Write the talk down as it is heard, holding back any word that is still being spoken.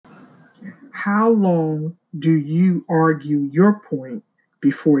How long do you argue your point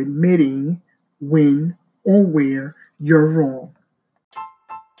before admitting when or where you're wrong?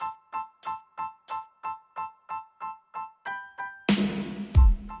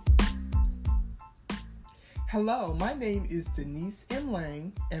 Hello, my name is Denise M.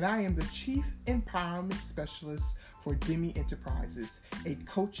 Lang, and I am the Chief Empowerment Specialist for Demi Enterprises, a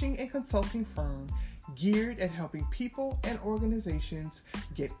coaching and consulting firm geared at helping people and organizations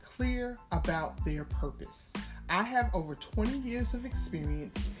get clear about their purpose. I have over 20 years of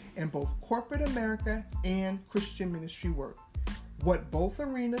experience in both corporate America and Christian ministry work. What both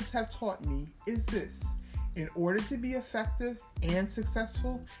arenas have taught me is this: in order to be effective and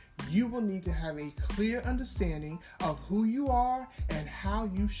successful, you will need to have a clear understanding of who you are and how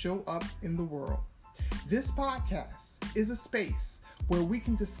you show up in the world. This podcast is a space where we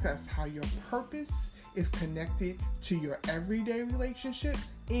can discuss how your purpose is connected to your everyday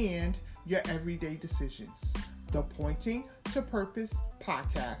relationships and your everyday decisions. The Pointing to Purpose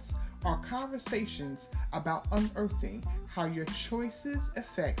podcast are conversations about unearthing how your choices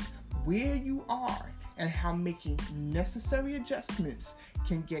affect where you are and how making necessary adjustments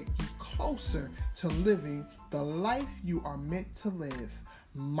can get you closer to living the life you are meant to live.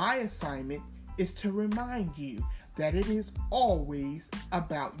 My assignment is to remind you that it is always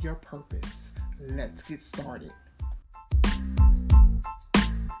about your purpose. Let's get started.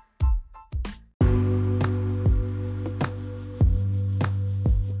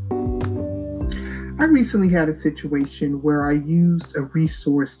 I recently had a situation where I used a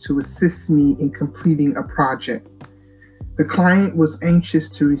resource to assist me in completing a project. The client was anxious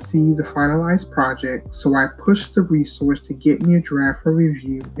to receive the finalized project, so I pushed the resource to get me a draft for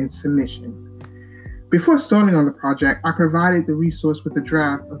review and submission. Before starting on the project, I provided the resource with a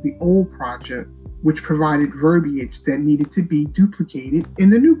draft of the old project, which provided verbiage that needed to be duplicated in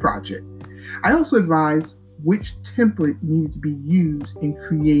the new project. I also advised which template needed to be used in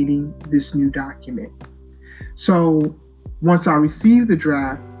creating this new document. So once I received the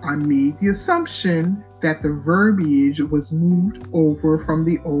draft, I made the assumption that the verbiage was moved over from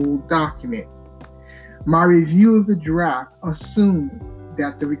the old document. My review of the draft assumed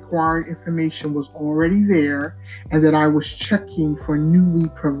that the required information was already there and that I was checking for newly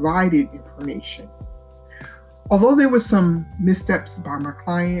provided information. Although there were some missteps by my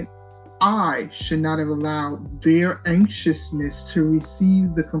client, I should not have allowed their anxiousness to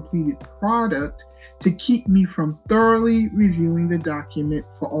receive the completed product to keep me from thoroughly reviewing the document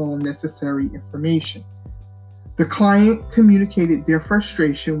for all necessary information. The client communicated their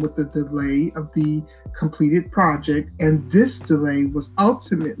frustration with the delay of the completed project, and this delay was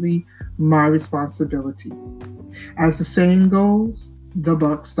ultimately my responsibility. As the saying goes, the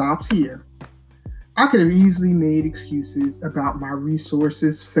buck stops here. I could have easily made excuses about my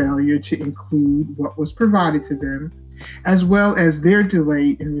resources' failure to include what was provided to them, as well as their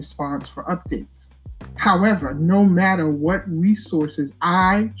delay in response for updates. However, no matter what resources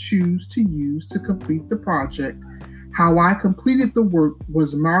I choose to use to complete the project, how I completed the work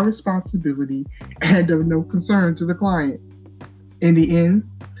was my responsibility and of no concern to the client. In the end,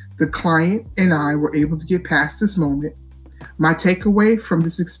 the client and I were able to get past this moment. My takeaway from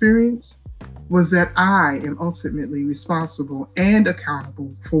this experience was that I am ultimately responsible and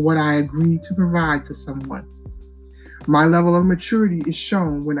accountable for what I agreed to provide to someone. My level of maturity is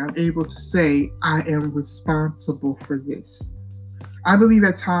shown when I'm able to say I am responsible for this. I believe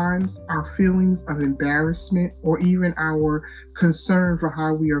at times our feelings of embarrassment or even our concern for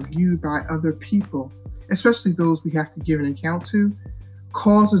how we are viewed by other people, especially those we have to give an account to,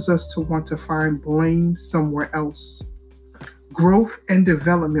 causes us to want to find blame somewhere else. Growth and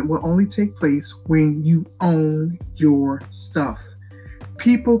development will only take place when you own your stuff.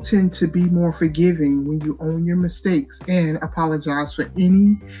 People tend to be more forgiving when you own your mistakes and apologize for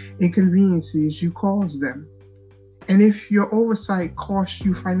any inconveniences you cause them. And if your oversight costs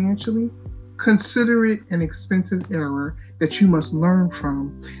you financially, consider it an expensive error that you must learn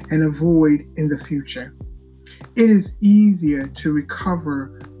from and avoid in the future. It is easier to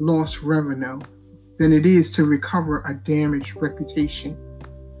recover lost revenue than it is to recover a damaged reputation.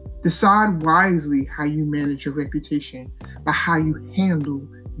 Decide wisely how you manage your reputation by how you handle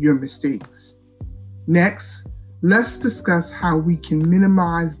your mistakes. Next, let's discuss how we can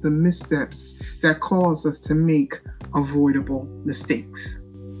minimize the missteps that cause us to make avoidable mistakes.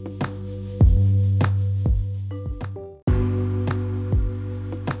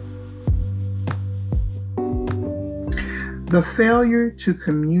 The failure to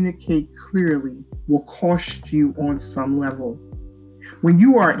communicate clearly will cost you on some level. When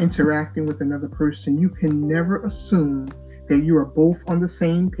you are interacting with another person, you can never assume that you are both on the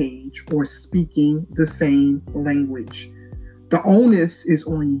same page or speaking the same language. The onus is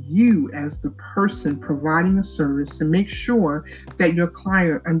on you as the person providing a service to make sure that your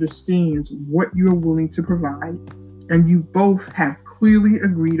client understands what you're willing to provide and you both have clearly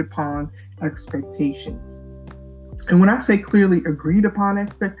agreed upon expectations. And when I say clearly agreed upon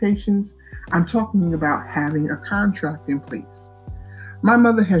expectations, I'm talking about having a contract in place. My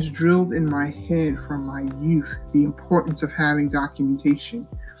mother has drilled in my head from my youth the importance of having documentation.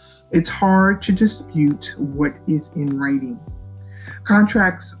 It's hard to dispute what is in writing.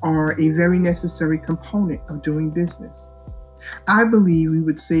 Contracts are a very necessary component of doing business. I believe we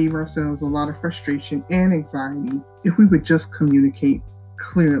would save ourselves a lot of frustration and anxiety if we would just communicate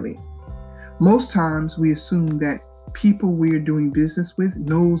clearly. Most times we assume that people we're doing business with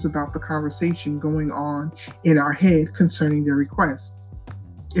knows about the conversation going on in our head concerning their request.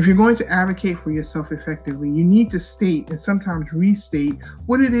 If you're going to advocate for yourself effectively, you need to state and sometimes restate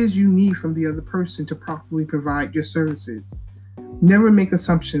what it is you need from the other person to properly provide your services. Never make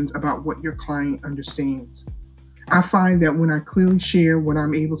assumptions about what your client understands. I find that when I clearly share what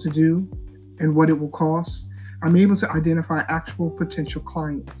I'm able to do and what it will cost, I'm able to identify actual potential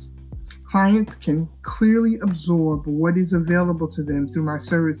clients. Clients can clearly absorb what is available to them through my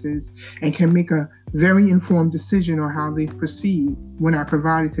services and can make a very informed decision on how they proceed when I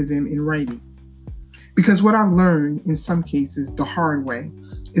provide it to them in writing. Because what I've learned in some cases the hard way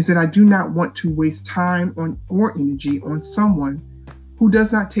is that I do not want to waste time or energy on someone who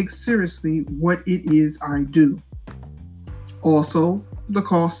does not take seriously what it is I do. Also, the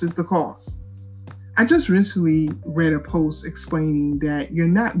cost is the cost. I just recently read a post explaining that you're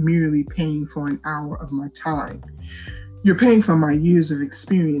not merely paying for an hour of my time. You're paying for my years of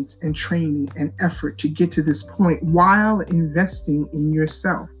experience and training and effort to get to this point while investing in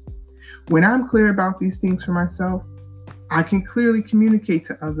yourself. When I'm clear about these things for myself, I can clearly communicate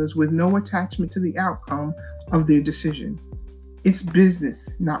to others with no attachment to the outcome of their decision. It's business,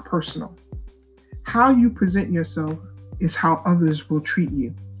 not personal. How you present yourself is how others will treat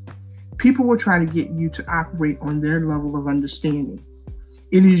you. People will try to get you to operate on their level of understanding.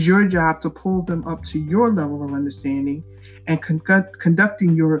 It is your job to pull them up to your level of understanding, and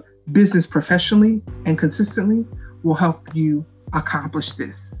conducting your business professionally and consistently will help you accomplish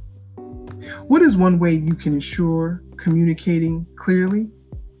this. What is one way you can ensure communicating clearly?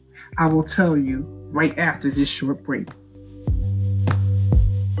 I will tell you right after this short break.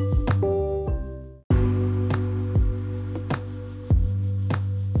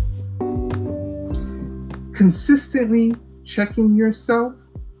 Consistently checking yourself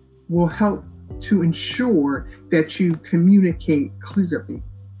will help to ensure that you communicate clearly.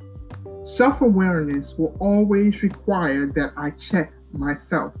 Self-awareness will always require that I check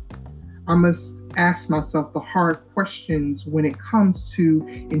myself. I must ask myself the hard questions when it comes to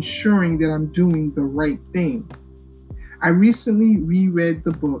ensuring that I'm doing the right thing. I recently reread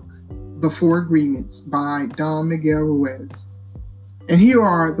the book, The 4 Agreements by Don Miguel Ruiz. And here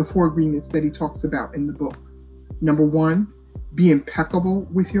are the 4 agreements that he talks about in the book. Number 1, be impeccable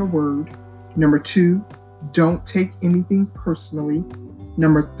with your word. Number 2, don't take anything personally.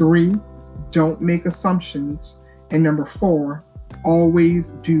 Number 3, don't make assumptions. And number 4, always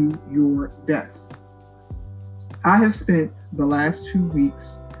do your best. I have spent the last 2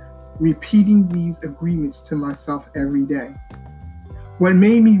 weeks repeating these agreements to myself every day. What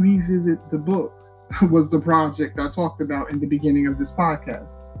made me revisit the book was the project I talked about in the beginning of this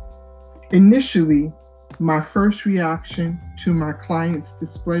podcast. Initially, my first reaction to my client's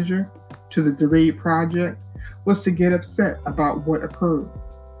displeasure to the delayed project was to get upset about what occurred,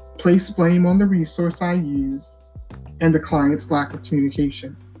 place blame on the resource I used, and the client's lack of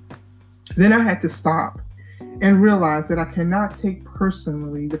communication. Then I had to stop and realize that I cannot take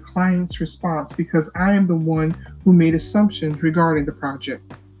personally the client's response because I am the one who made assumptions regarding the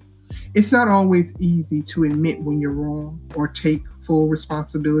project. It's not always easy to admit when you're wrong or take full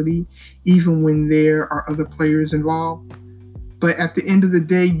responsibility, even when there are other players involved. But at the end of the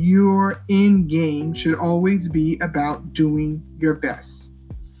day, your end game should always be about doing your best.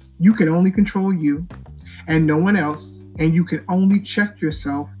 You can only control you and no one else, and you can only check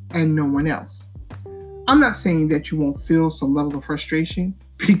yourself and no one else. I'm not saying that you won't feel some level of frustration,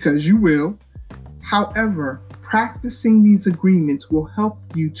 because you will. However, practicing these agreements will help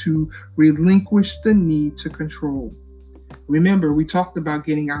you to relinquish the need to control. Remember, we talked about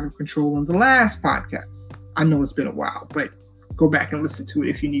getting out of control on the last podcast. I know it's been a while, but go back and listen to it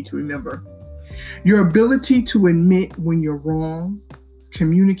if you need to remember. Your ability to admit when you're wrong,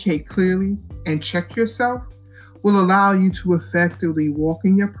 communicate clearly, and check yourself will allow you to effectively walk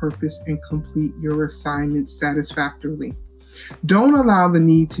in your purpose and complete your assignment satisfactorily. Don't allow the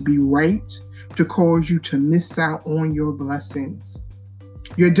need to be right to cause you to miss out on your blessings.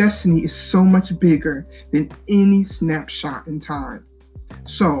 Your destiny is so much bigger than any snapshot in time.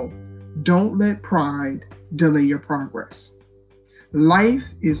 So don't let pride delay your progress. Life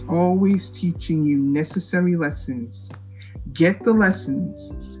is always teaching you necessary lessons. Get the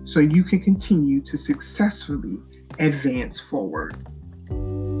lessons so you can continue to successfully advance forward.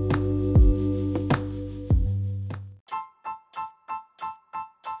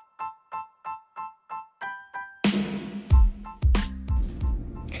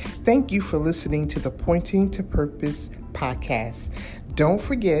 Thank you for listening to the Pointing to Purpose podcast. Don't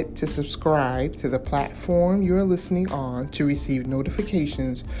forget to subscribe to the platform you're listening on to receive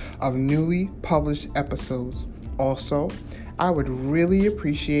notifications of newly published episodes. Also, I would really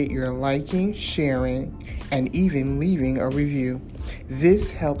appreciate your liking, sharing, and even leaving a review.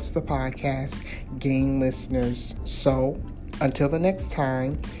 This helps the podcast gain listeners. So, until the next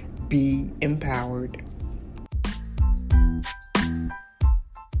time, be empowered.